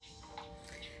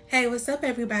Hey, what's up,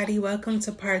 everybody? Welcome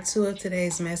to part 2 of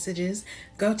today's messages.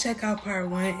 Go check out part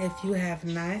 1 if you have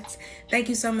not. Thank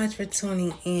you so much for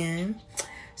tuning in.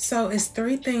 So it's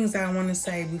 3 things that I want to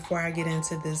say before I get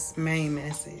into this main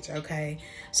message, okay?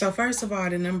 So first of all,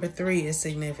 the number 3 is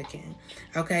significant,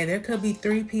 okay? There could be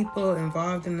 3 people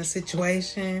involved in the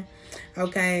situation,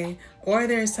 okay? Or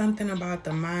there's something about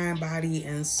the mind, body,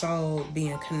 and soul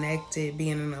being connected,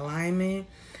 being in alignment,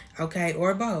 okay?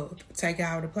 Or both. Take it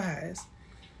how it applies.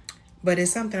 But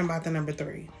it's something about the number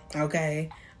 3, okay?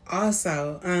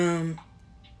 Also,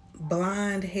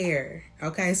 blonde hair,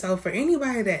 okay? So for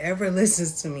anybody that ever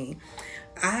listens to me,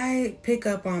 I pick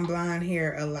up on blonde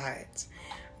hair a lot.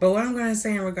 But what I'm going to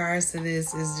say in regards to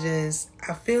this is just,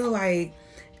 I feel like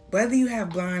whether you have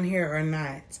blonde hair or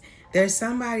not, there's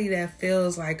somebody that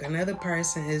feels like another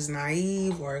person is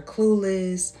naive or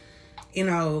clueless,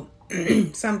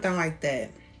 something like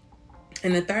that.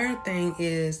 And the third thing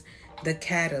is the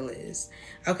catalyst.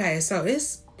 Okay, so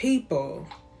it's people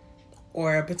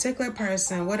or a particular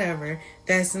person, whatever,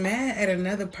 that's mad at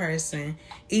another person,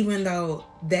 even though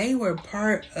they were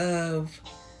part of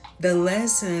the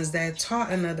lessons that taught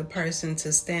another person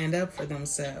to stand up for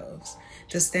themselves,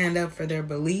 to stand up for their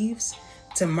beliefs,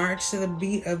 to march to the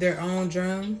beat of their own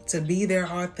drum, to be their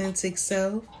authentic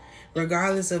self,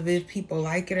 regardless of if people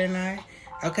like it or not.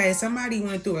 Okay, somebody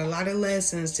went through a lot of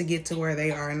lessons to get to where they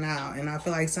are now. And I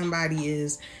feel like somebody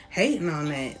is hating on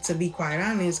that, to be quite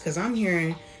honest, because I'm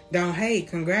hearing don't hate,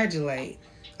 congratulate.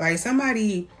 Like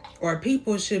somebody or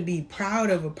people should be proud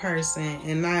of a person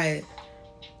and not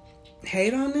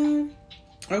hate on them.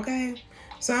 Okay,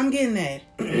 so I'm getting that.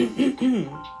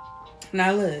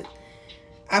 Now look,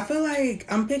 I feel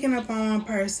like I'm picking up on one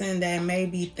person that may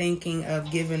be thinking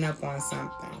of giving up on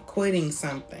something, quitting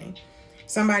something.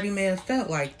 Somebody may have felt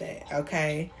like that,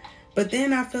 okay? But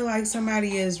then I feel like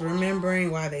somebody is remembering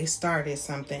why they started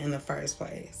something in the first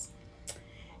place.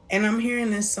 And I'm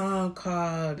hearing this song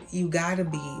called You Gotta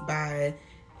Be by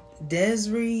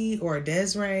Desiree. I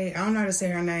don't know how to say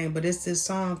her name, but it's this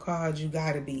song called You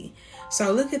Gotta Be.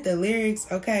 So look at the lyrics,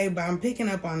 okay? But I'm picking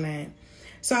up on that.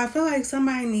 So I feel like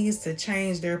somebody needs to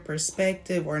change their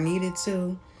perspective or needed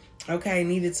to look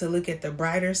at the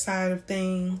brighter side of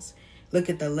things. Look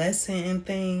at the lesson in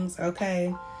things,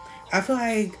 okay? I feel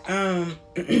like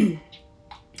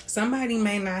somebody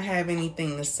may not have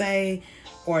anything to say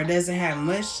or doesn't have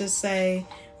much to say,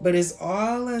 but it's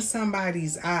all in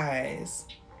somebody's eyes,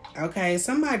 okay?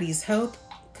 Somebody's health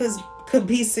could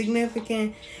be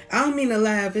significant. I don't mean to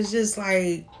laugh. It's just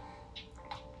like,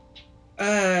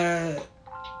 oh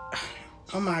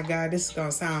my God, this is going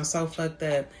to sound so fucked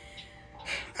up.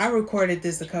 I recorded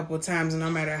this a couple of times, and no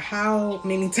matter how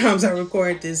many times I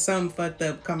record this, something fucked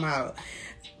up come out.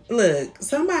 Look,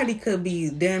 somebody could be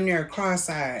damn near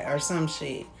cross-eyed or some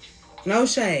shit. No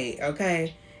shade,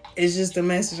 okay? It's just the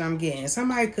message I'm getting.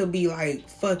 Somebody could be like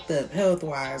fucked up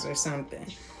health-wise or something.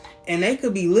 And they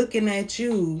could be looking at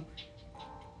you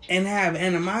and have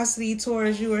animosity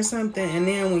towards you or something. And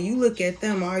then when you look at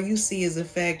them, all you see is the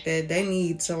fact that they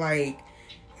need to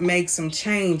make some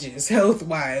changes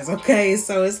health-wise, okay?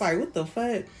 So it's like, what the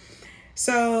fuck?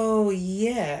 So,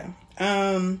 yeah.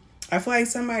 I feel like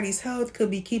somebody's health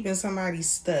could be keeping somebody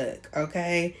stuck,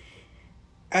 okay?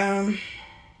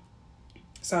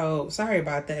 So, sorry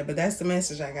about that, but that's the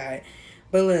message I got.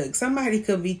 But look, somebody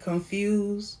could be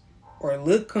confused or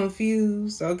look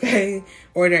confused, okay?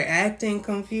 Or they're acting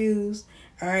confused,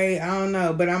 all right? I don't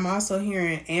know, but I'm also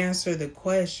hearing answer the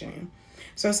question.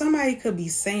 So somebody could be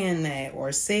saying that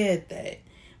or said that,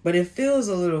 but it feels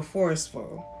a little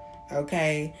forceful,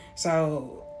 okay?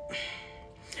 So,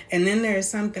 and then there's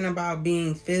something about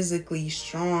being physically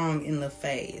strong in the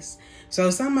face. So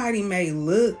somebody may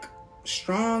look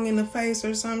strong in the face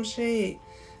or some shit,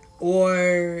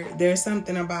 or there's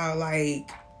something about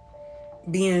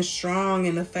being strong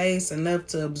in the face enough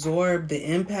to absorb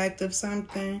the impact of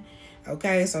something.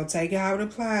 Okay, so take it how it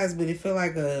applies, but it feel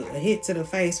like a hit to the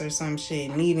face or some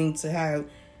shit, needing to have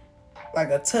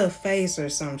a tough face or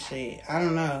some shit. I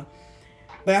don't know.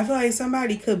 But I feel like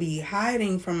somebody could be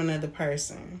hiding from another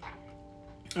person.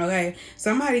 Okay,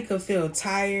 somebody could feel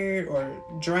tired or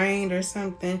drained or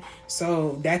something.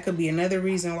 So that could be another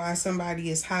reason why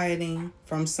somebody is hiding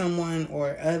from someone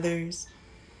or others.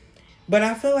 But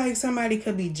I feel like somebody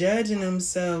could be judging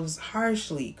themselves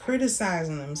harshly,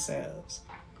 criticizing themselves.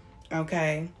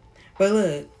 Okay, but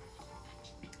look,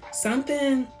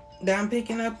 something that I'm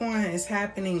picking up on is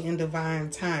happening in divine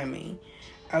timing.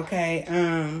 Okay,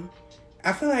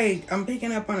 I feel like I'm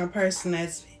picking up on a person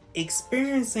that's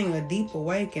experiencing a deep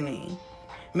awakening,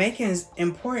 making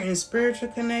important spiritual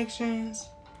connections,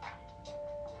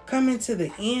 coming to the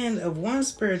end of one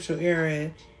spiritual era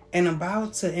and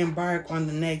about to embark on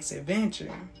the next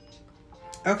adventure.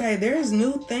 Okay, there's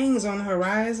new things on the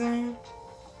horizon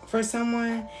for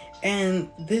someone, and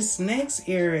this next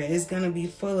era is going to be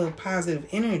full of positive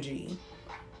energy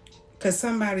because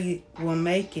somebody will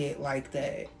make it like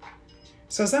that.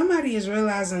 So somebody is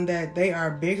realizing that they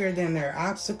are bigger than their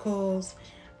obstacles.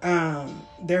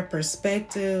 Their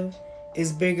perspective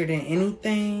is bigger than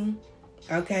anything.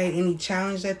 Okay, any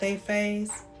challenge that they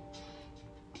face.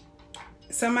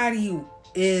 Somebody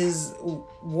is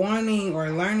wanting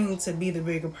or learning to be the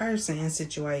bigger person in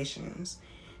situations,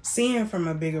 seeing from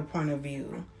a bigger point of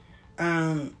view.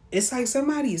 It's like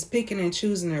somebody is picking and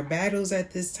choosing their battles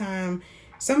at this time.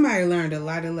 Somebody learned a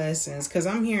lot of lessons, because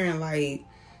I'm hearing like,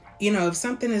 if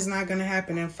something is not going to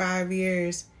happen in 5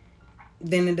 years,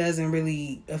 then it doesn't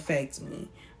really affect me.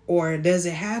 Or does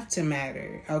it have to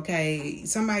matter? Okay,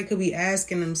 somebody could be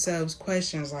asking themselves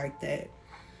questions like that.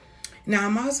 Now,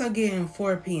 I'm also getting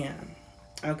 4 p.m.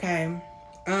 Okay,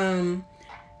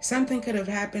 something could have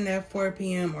happened at 4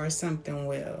 p.m. or something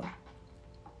will.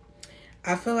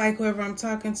 I feel like whoever I'm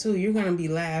talking to, you're going to be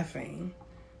laughing.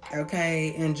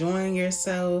 Okay, enjoying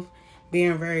yourself,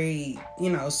 being very,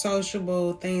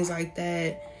 sociable, things like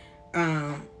that.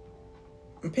 I'm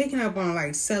picking up on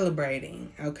like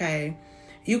celebrating. Okay.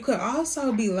 You could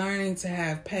also be learning to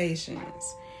have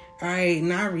patience, all right?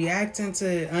 Not reacting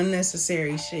to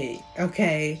unnecessary shit,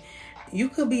 okay? You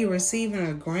could be receiving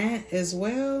a grant as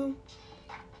well,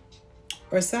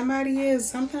 or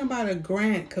something about a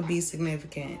grant could be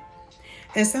significant.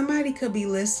 And somebody could be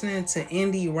listening to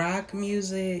indie rock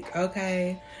music,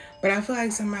 okay? But I feel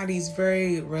like somebody's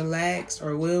very relaxed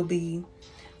or will be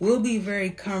very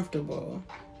comfortable.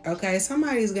 Okay,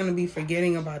 somebody's going to be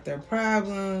forgetting about their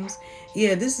problems.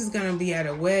 Yeah, this is going to be at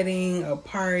a wedding, a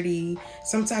party,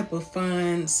 some type of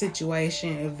fun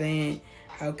situation, event.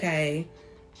 Okay,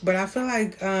 but I feel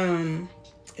like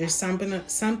there's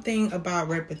something about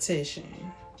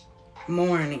repetition,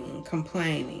 mourning,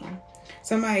 complaining.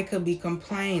 Somebody could be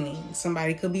complaining.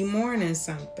 Somebody could be mourning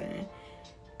something.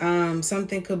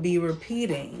 Something could be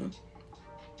repeating.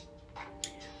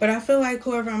 But I feel like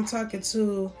whoever I'm talking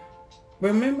to,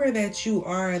 remember that you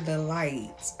are the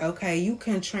light, okay? You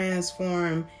can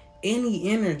transform any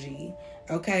energy,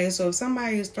 okay? So if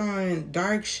somebody is throwing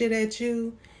dark shit at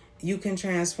you, you can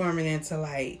transform it into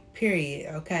light,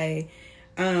 period, okay?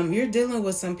 You're dealing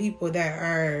with some people that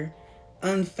are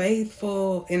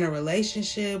unfaithful in a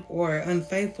relationship or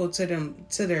unfaithful to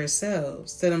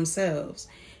themselves.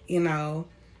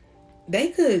 They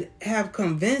could have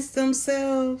convinced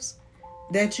themselves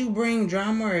that you bring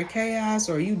drama or chaos,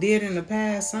 or you did in the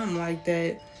past, something like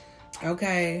that.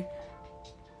 Okay.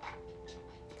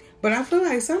 But I feel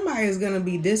like somebody is going to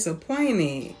be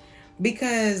disappointed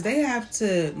because they have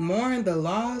to mourn the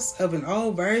loss of an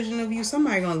old version of you.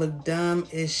 Somebody going to look dumb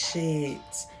as shit.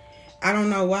 I don't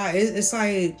know why. It's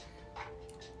like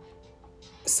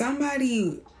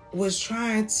somebody was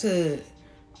trying to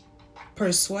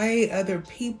persuade other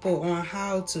people on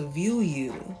how to view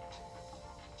you.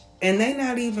 And they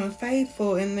not even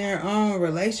faithful in their own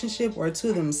relationship or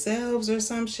to themselves or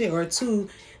some shit or to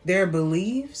their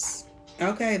beliefs.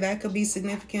 Okay, that could be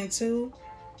significant too.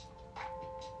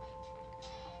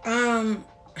 I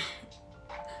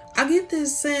get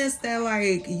this sense that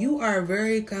like you are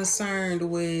very concerned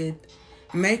with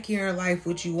making your life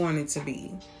what you want it to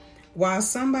be, while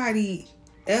somebody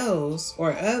else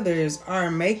or others are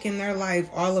making their life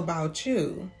all about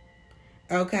you.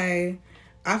 Okay.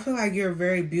 I feel like you're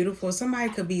very beautiful. Somebody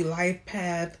could be life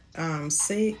path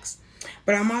 6,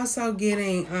 but I'm also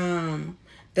getting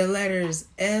the letters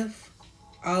F,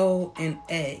 O, and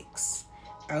X.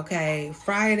 Okay,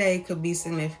 Friday could be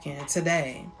significant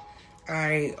today, all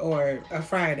right, or a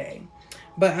Friday.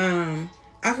 But I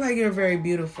feel like you're very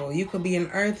beautiful. You could be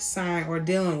an earth sign or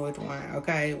dealing with one.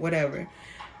 Okay, whatever.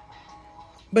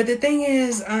 But the thing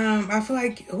is, I feel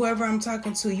like whoever I'm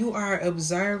talking to, you are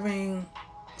observing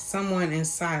someone in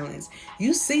silence.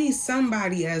 You see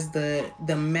somebody as the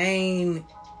main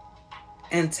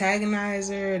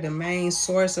antagonizer, the main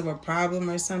source of a problem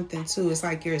or something too. It's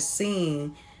like you're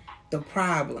seeing the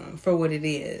problem for what it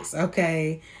is,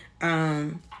 okay?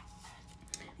 But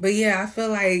yeah, I feel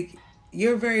like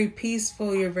you're very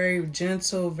peaceful, you're very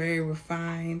gentle, very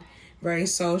refined, very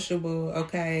sociable,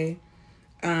 okay?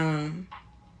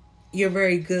 You're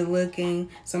very good looking.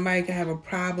 Somebody could have a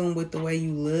problem with the way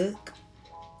you look,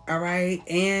 all right?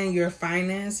 And your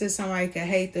finances. Somebody could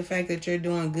hate the fact that you're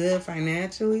doing good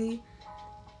financially.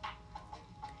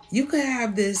 you could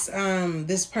have this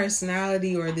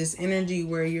personality or this energy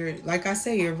where you're, like I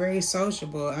say, you're very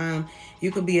sociable.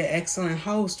 You could be an excellent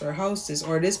host or hostess,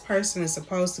 or this person is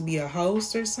supposed to be a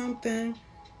host or something,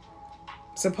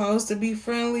 supposed to be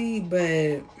friendly,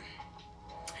 but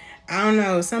I don't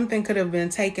know, something could have been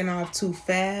taken off too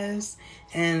fast,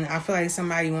 and I feel like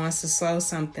somebody wants to slow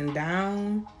something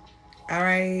down. All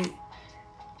right,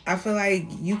 I feel like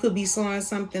you could be slowing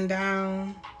something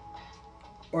down,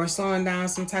 or slowing down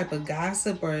some type of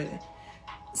gossip or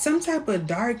some type of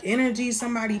dark energy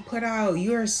somebody put out.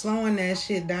 You're slowing that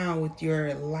shit down with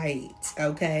your light,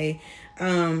 okay?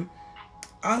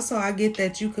 Also, I get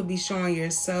that you could be showing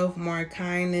yourself more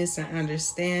kindness and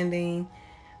understanding,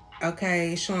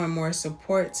 okay? Showing more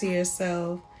support to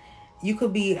yourself. You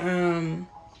could be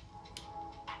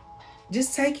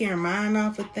just taking your mind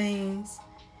off of things.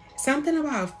 Something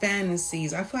about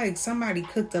fantasies. I feel like somebody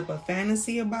cooked up a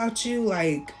fantasy about you,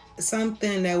 like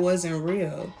something that wasn't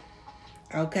real.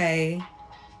 Okay.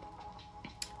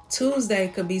 Tuesday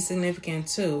could be significant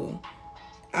too.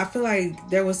 I feel like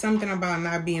there was something about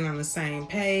not being on the same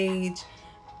page,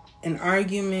 an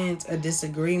argument, a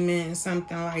disagreement,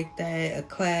 something like that, a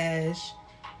clash.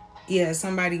 Yeah,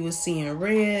 somebody was seeing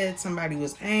red, somebody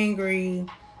was angry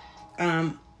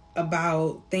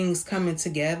about things coming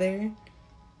together.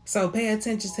 So pay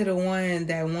attention to the one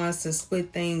that wants to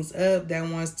split things up, that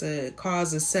wants to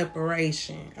cause a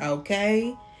separation,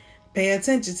 okay? Pay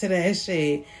attention to that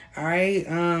shit, all right?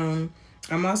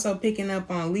 I'm also picking up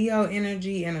on Leo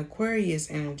energy and Aquarius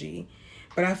energy.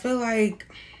 But I feel like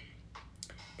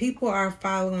people are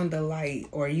following the light,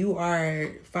 or you are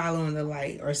following the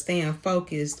light, or staying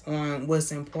focused on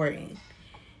what's important,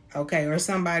 okay? Or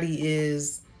somebody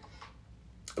is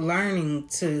learning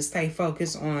to stay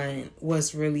focused on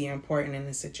what's really important in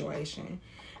the situation.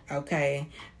 Okay,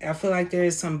 I feel like there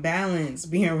is some balance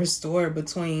being restored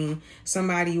between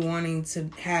somebody wanting to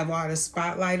have all the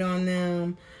spotlight on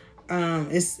them.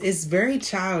 It's very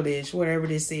childish, whatever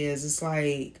this is. It's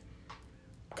like,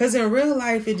 because in real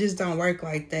life it just don't work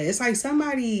like that. It's like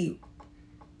somebody,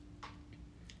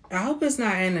 I hope it's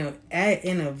not at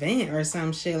an event or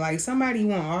some shit, like somebody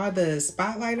want all the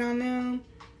spotlight on them,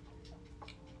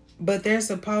 but they're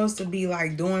supposed to be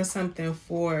like doing something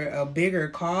for a bigger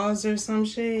cause or some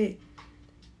shit.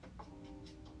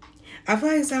 I feel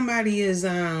like somebody is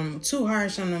too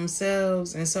harsh on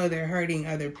themselves, and so they're hurting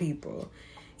other people.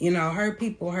 You know, hurt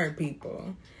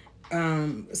people.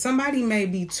 Somebody may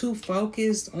be too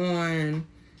focused on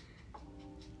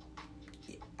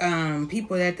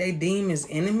people that they deem as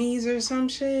enemies or some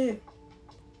shit.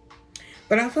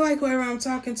 But I feel like whoever I'm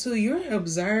talking to, you're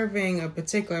observing a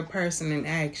particular person in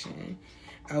action,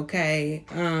 okay?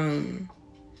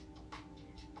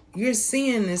 You're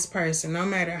seeing this person no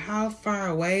matter how far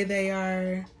away they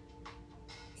are.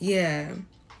 Yeah.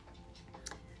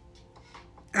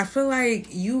 I feel like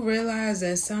you realize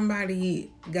that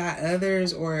somebody got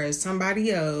others or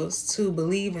somebody else to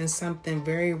believe in something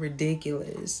very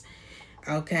ridiculous,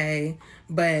 okay?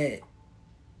 But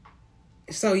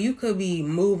so you could be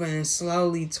moving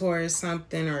slowly towards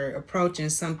something or approaching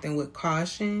something with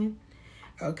caution,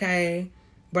 okay?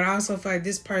 But I also feel like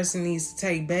this person needs to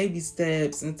take baby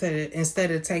steps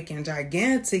instead of taking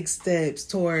gigantic steps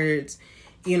towards,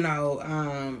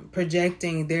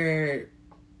 projecting their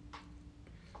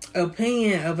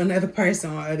opinion of another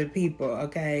person on other people,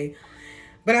 okay?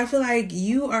 But I feel like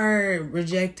you are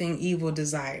rejecting evil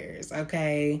desires,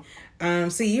 okay?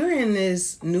 See, you're in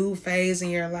this new phase in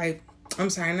your life. I'm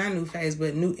sorry, not new phase,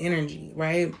 but new energy,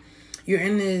 right? You're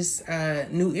in this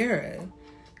new era,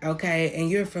 okay? And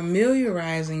you're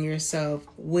familiarizing yourself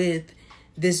with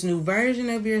this new version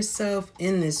of yourself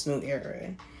in this new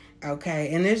era,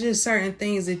 okay? And there's just certain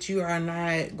things that you are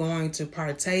not going to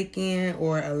partake in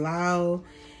or allow,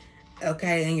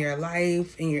 okay, in your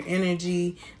life, in your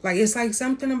energy. Like, it's like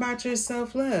something about your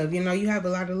self-love. You have a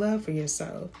lot of love for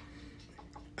yourself.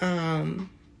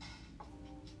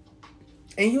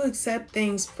 And you accept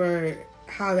things for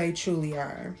how they truly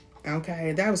are.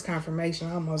 Okay, that was confirmation.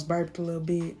 I almost burped a little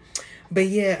bit. But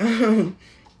yeah,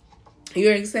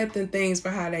 you're accepting things for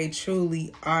how they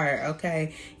truly are.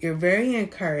 Okay, you're very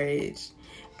encouraged.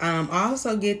 I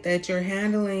also get that you're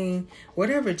handling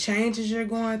whatever changes you're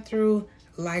going through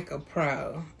like a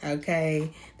pro. Okay,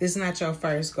 this is not your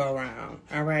first go round.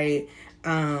 All right.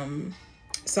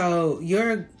 So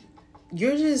you're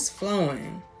just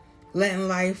flowing. Letting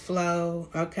life flow,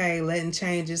 okay? Letting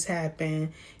changes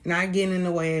happen, not getting in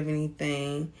the way of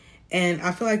anything. And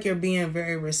I feel like you're being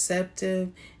very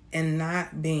receptive and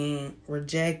not being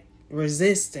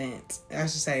resistant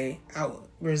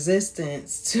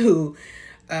to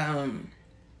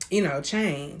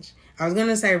change. I was going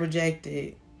to say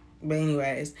rejected, but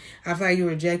anyways, I feel like you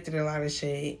rejected a lot of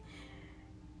shit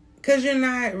because you're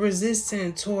not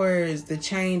resistant towards the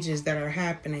changes that are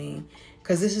happening,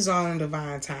 because this is all in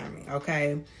divine timing,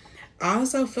 okay? I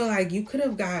also feel like you could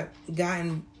have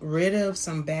gotten rid of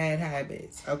some bad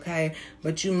habits, okay?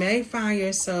 But you may find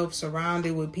yourself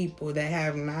surrounded with people that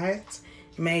have not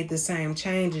made the same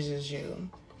changes as you.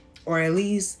 Or at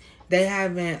least they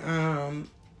haven't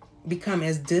become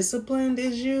as disciplined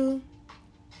as you,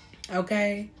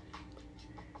 okay?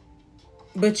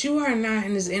 But you are not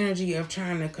in this energy of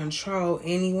trying to control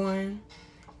anyone.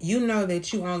 You know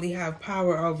that you only have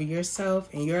power over yourself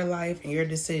and your life and your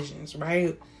decisions,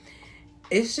 right?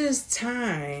 It's just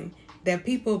time that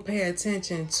people pay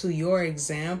attention to your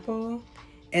example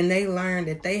and they learn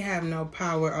that they have no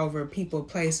power over people,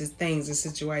 places, things, and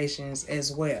situations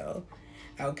as well.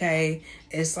 Okay?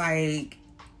 It's like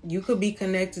you could be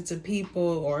connected to people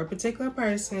or a particular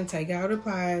person, take how it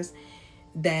applies,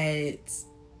 that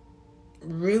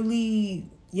really,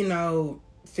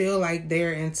 feel like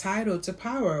they're entitled to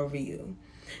power over you.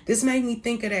 This made me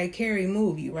think of that Carrie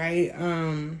movie, right?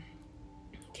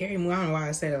 Carrie movie, I don't know why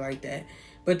I said it like that,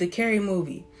 but the Carrie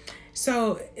movie.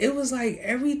 So it was like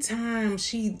every time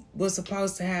she was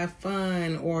supposed to have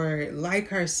fun or like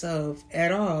herself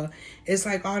at all, it's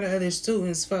like all the other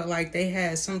students felt like they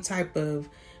had some type of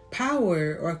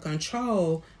power or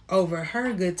control over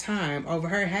her good time, over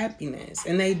her happiness,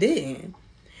 and they didn't.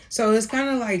 So it's kind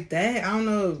of like that. I don't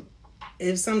know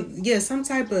if some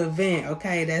type of event,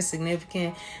 okay, that's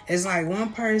significant. It's like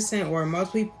one person or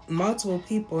multiple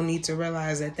people need to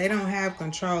realize that they don't have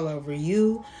control over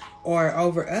you or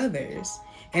over others.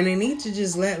 And they need to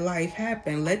just let life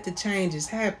happen. Let the changes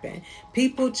happen.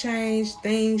 People change,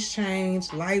 things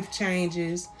change, life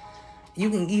changes.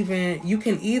 You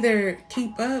can either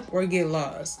keep up or get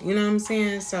lost. You know what I'm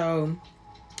saying? So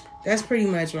that's pretty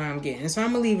much what I'm getting. So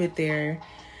I'm going to leave it there.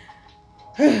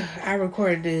 I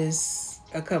recorded this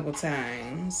a couple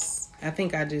times. I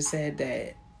think I just said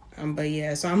that. But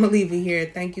yeah, so I'm going to leave it here.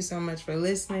 Thank you so much for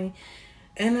listening.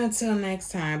 And until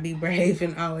next time, be brave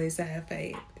and always have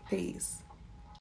faith. Peace.